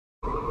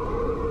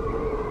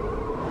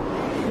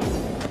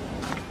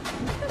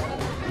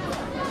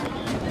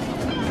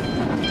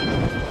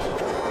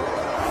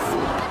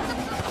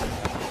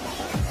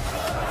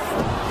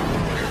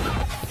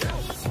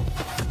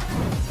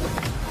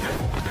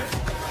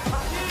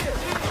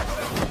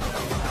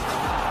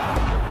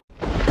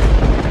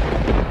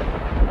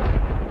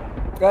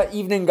Good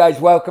evening, guys.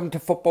 Welcome to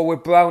Football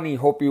with Brownie.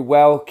 Hope you're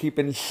well,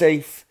 keeping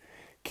safe,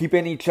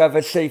 keeping each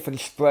other safe and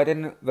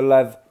spreading the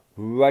love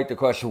right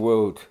across the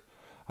world.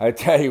 I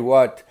tell you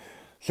what,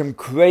 some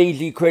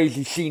crazy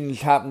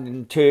scenes happened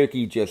in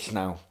Turkey just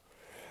now.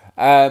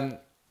 Trabzonspor.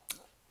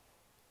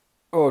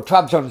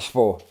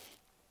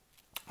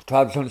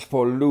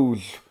 Trabzonspor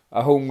lose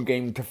a home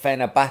game to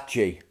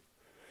Fenerbahce.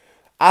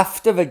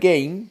 After the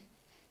game,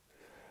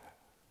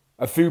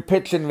 a few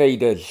pitch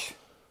invaders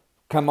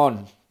come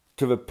on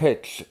to the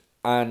pitch,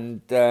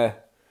 and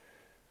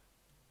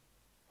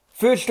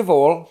first of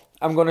all,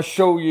 I'm going to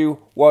show you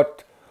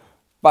what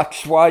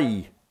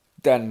Batshuayi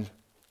done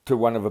to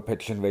one of the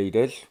pitch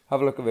invaders.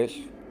 Have a look at this.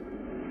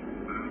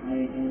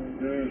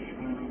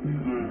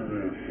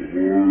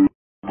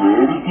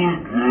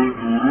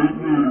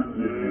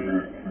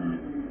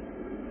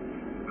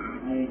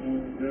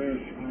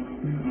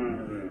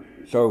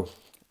 So,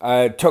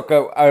 took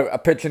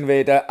a pitch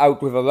invader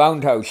out with a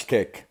roundhouse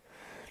kick.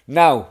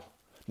 Now,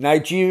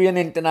 Nigerian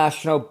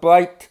international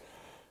Bright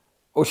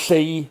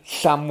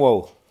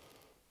Osayi-Samuel.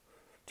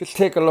 Just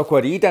take a look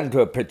what he done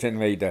to a pitch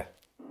invader.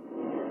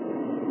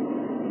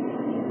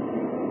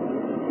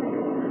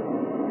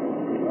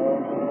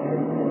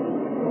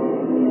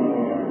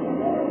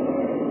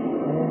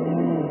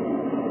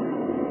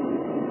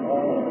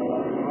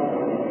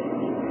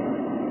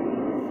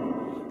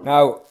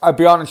 Now, I'll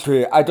be honest with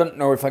you, I don't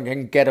know if I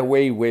can get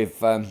away with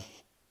some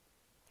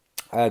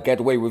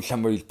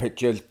of these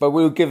pictures, but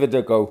we'll give it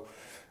a go.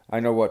 I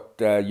know what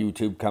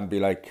YouTube can be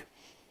like.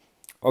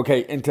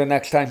 Okay, until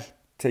next time,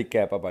 take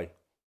care, bye-bye.